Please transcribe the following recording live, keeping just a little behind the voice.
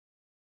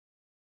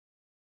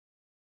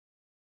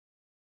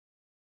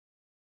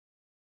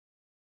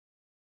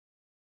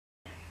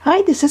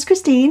Hi, this is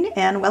Christine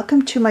and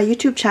welcome to my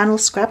YouTube channel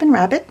Scrappin'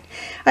 Rabbit.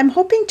 I'm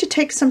hoping to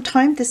take some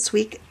time this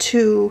week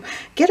to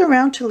get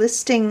around to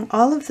listing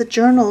all of the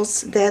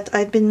journals that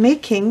I've been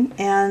making,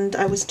 and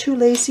I was too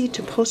lazy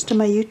to post to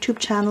my YouTube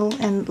channel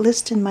and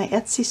list in my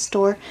Etsy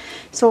store.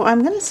 So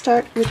I'm going to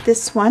start with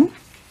this one.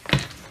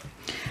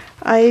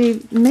 I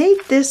made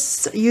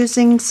this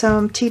using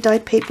some tea dye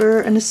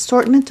paper, an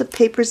assortment of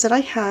papers that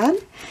I had,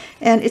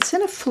 and it's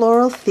in a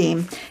floral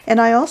theme.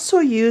 And I also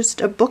used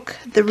a book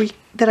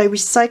that I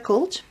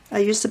recycled. I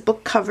used a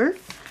book cover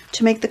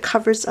to make the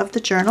covers of the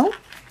journal.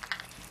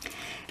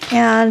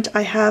 And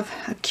I have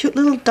a cute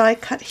little die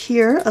cut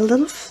here, a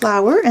little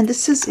flower, and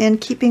this is in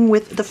keeping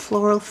with the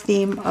floral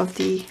theme of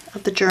the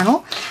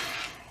journal.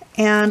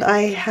 And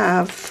I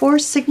have 4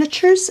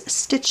 signatures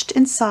stitched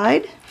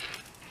inside.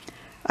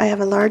 I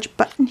have a large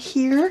button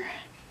here,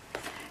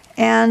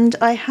 and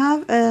I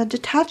have a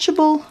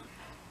detachable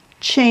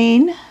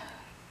chain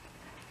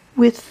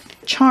with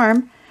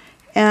charm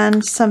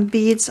and some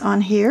beads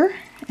on here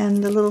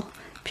and a little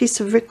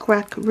piece of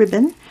rickrack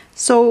ribbon.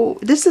 So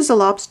this is a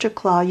lobster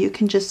claw. You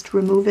can just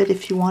remove it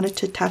if you wanted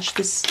to attach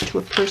this to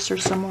a purse or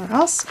somewhere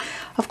else.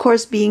 Of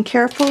course, being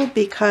careful,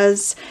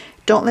 because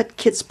don't let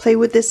kids play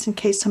with this in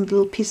case some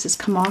little pieces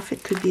come off.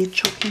 It could be a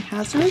choking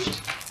hazard.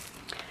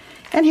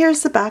 And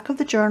here's the back of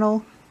the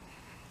journal.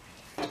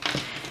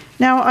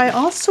 Now I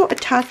also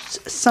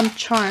attached some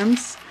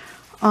charms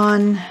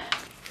on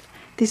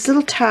these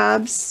little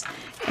tabs,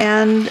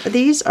 and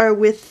these are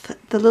with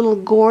the little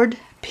gourd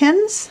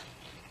pins.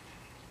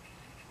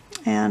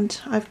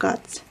 And I've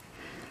got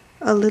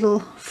a little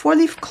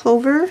 4-leaf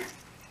clover,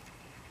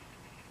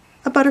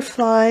 a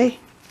butterfly,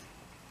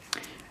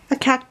 a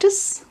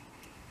cactus,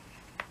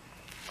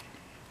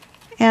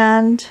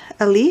 and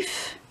a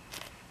leaf.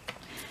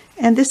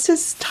 And this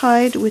is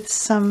tied with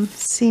some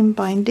seam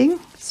binding.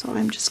 So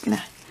I'm just going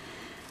to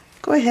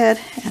go ahead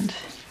and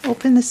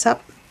open this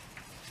up,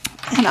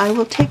 and I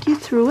will take you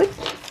through it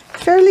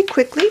fairly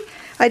quickly.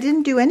 I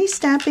didn't do any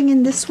stamping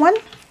in this one.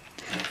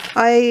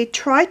 I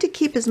tried to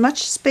keep as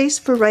much space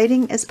for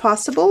writing as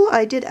possible.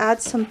 I did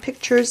add some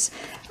pictures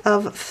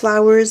of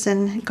flowers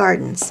and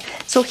gardens.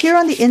 So here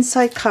on the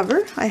inside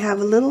cover, I have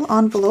a little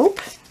envelope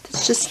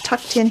that's just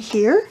tucked in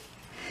here.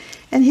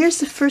 And here's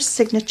the first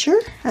signature.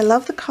 I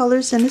love the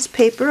colors in this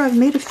paper. I've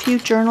made a few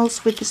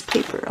journals with this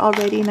paper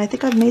already, and I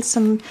think I've made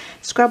some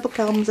scrapbook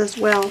albums as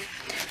well.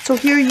 So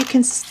here you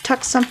can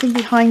tuck something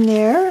behind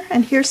there,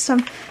 and here's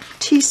some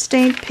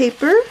tea-stained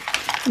paper.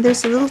 And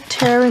there's a little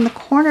tear in the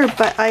corner,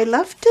 but I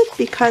left it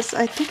because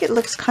I think it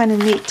looks kind of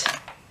neat.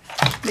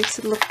 Makes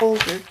it look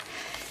older.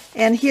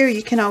 And here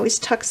you can always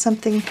tuck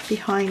something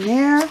behind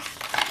there.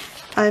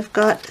 I've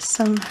got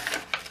some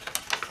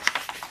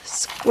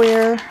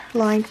square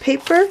lined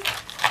paper,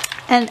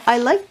 and I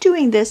like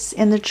doing this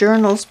in the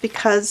journals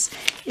because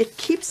it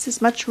keeps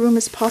as much room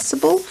as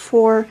possible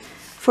for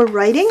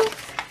writing.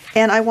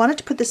 And I wanted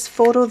to put this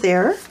photo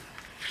there,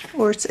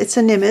 or it's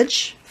an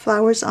image,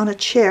 flowers on a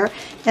chair,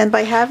 and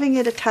by having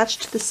it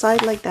attached to the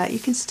side like that, you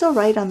can still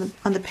write on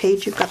the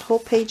page. You've got the whole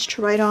page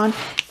to write on,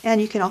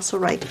 and you can also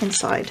write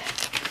inside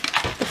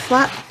the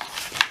flap.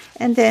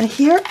 And then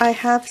here I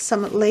have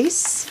some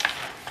lace,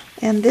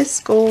 and this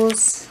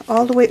goes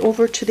all the way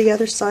over to the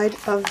other side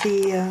of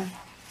the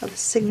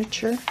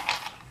signature,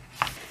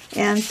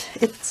 and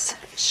it's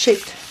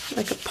shaped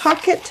like a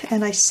pocket,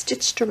 and I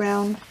stitched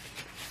around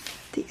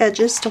the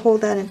edges to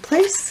hold that in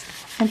place.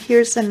 And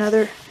here's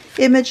another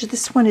image.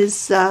 This one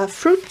is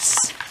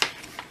fruits,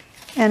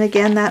 and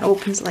again that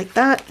opens like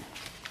that.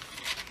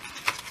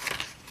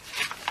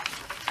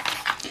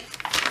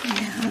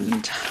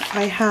 And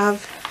I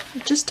have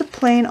just a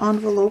plain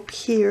envelope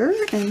here,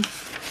 and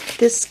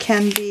this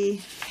can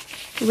be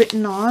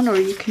written on, or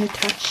you can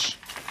attach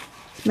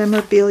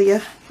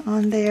memorabilia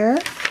on there.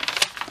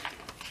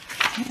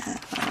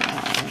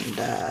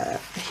 And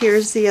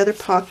here's the other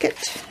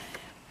pocket,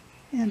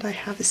 and I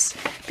have this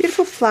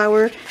beautiful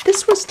flower.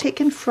 This was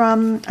taken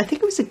from, I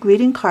think it was a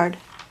greeting card,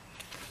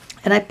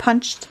 and I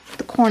punched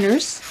the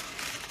corners,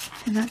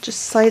 and that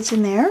just slides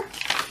in there.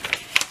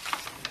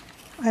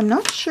 I'm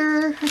not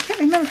sure, I can't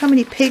remember how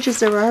many pages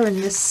there are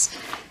in this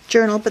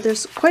journal, but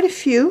there's quite a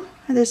few.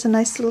 And there's a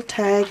nice little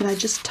tag, and I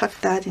just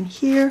tucked that in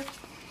here.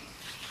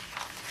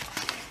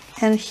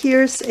 And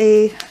here's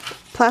a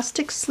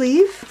plastic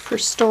sleeve for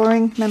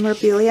storing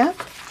memorabilia.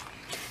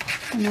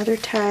 Another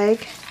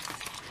tag.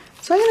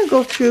 So I'm going to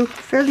go through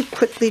fairly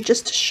quickly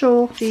just to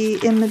show the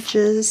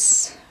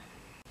images.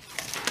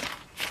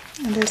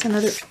 And there's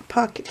another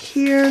pocket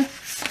here.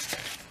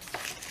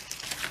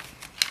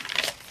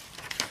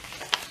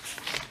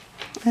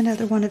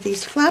 Another one of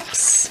these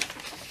flaps.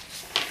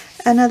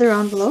 Another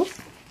envelope.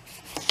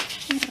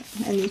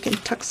 And you can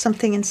tuck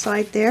something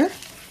inside there.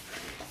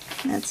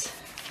 That's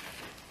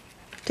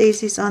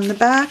daisies on the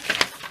back.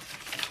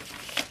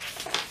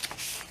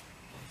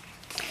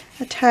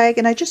 A tag,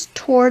 and I just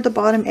tore the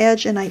bottom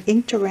edge and I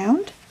inked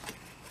around.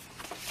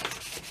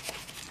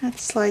 That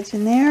slides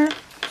in there.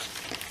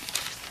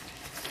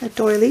 A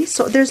doily.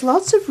 So there's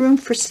lots of room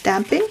for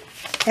stamping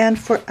and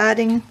for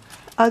adding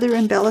other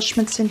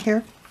embellishments in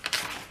here.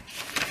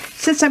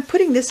 Since I'm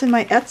putting this in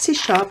my Etsy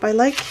shop, I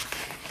like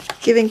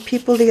giving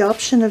people the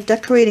option of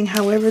decorating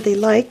however they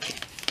like.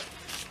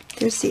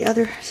 There's the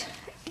other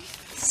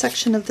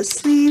section of the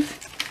sleeve.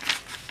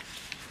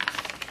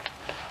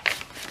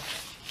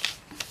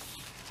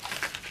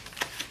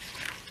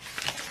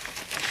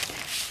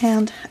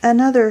 And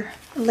another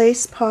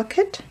lace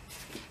pocket.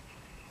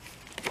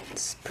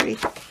 It's pretty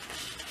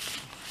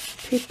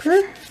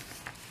paper.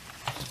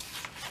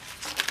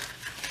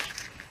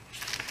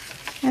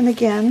 And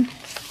again,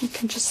 you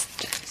can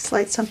just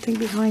slide something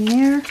behind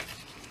there.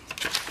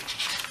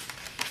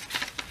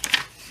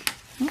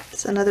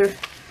 It's another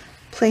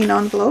plain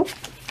envelope.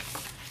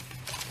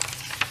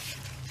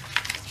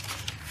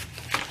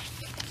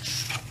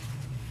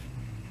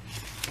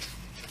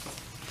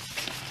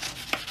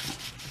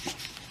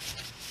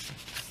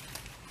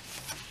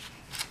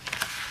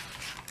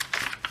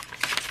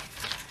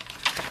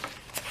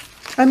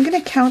 I'm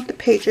going to count the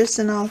pages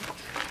and I'll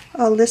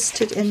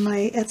list it in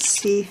my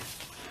Etsy,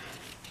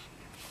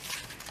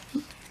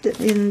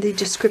 in the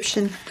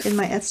description in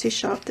my Etsy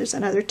shop. There's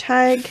another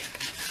tag.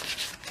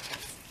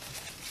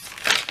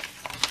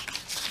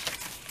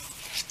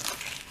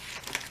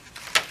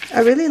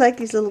 I really like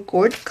these little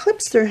gourd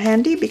clips. They're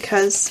handy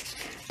because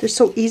they're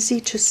so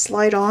easy to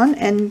slide on,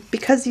 and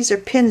because these are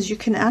pins, you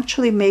can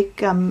actually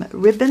make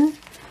ribbon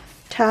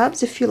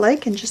tabs if you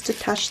like and just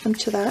attach them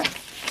to that.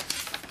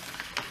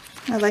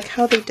 I like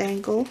how they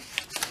dangle.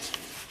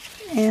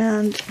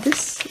 And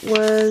this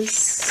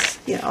was,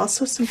 yeah,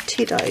 also some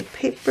tea-dyed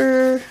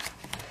paper.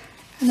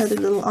 Another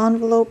little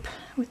envelope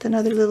with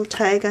another little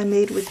tag I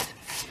made with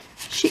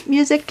sheet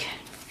music.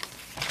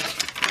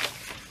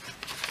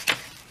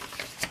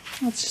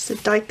 That's just a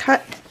die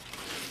cut.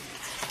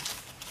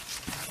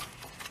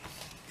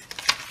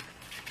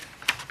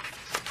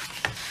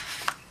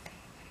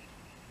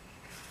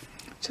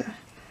 It's a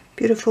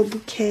beautiful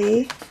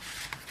bouquet.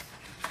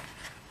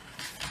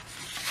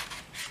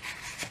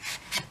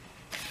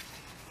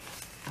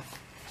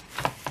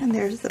 And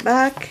there's the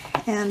back,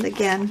 and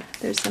again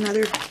there's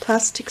another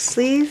plastic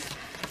sleeve,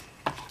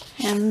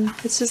 and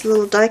this is a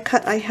little die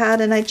cut I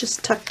had, and I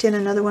just tucked in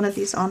another one of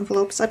these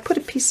envelopes. I put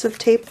a piece of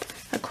tape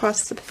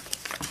across the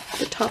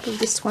top of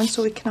this one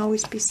so it can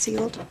always be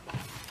sealed.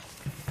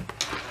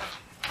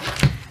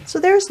 So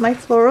there's my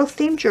floral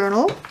themed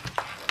journal,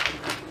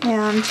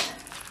 and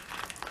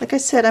like I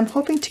said, I'm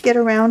hoping to get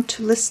around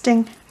to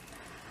listing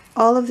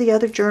all of the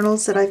other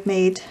journals that I've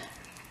made,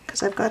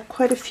 because I've got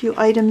quite a few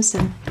items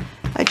and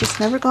I just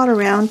never got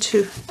around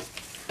to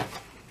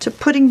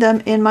putting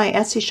them in my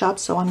Etsy shop,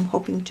 so I'm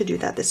hoping to do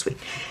that this week.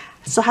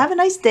 So have a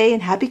nice day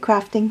and happy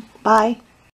crafting. Bye.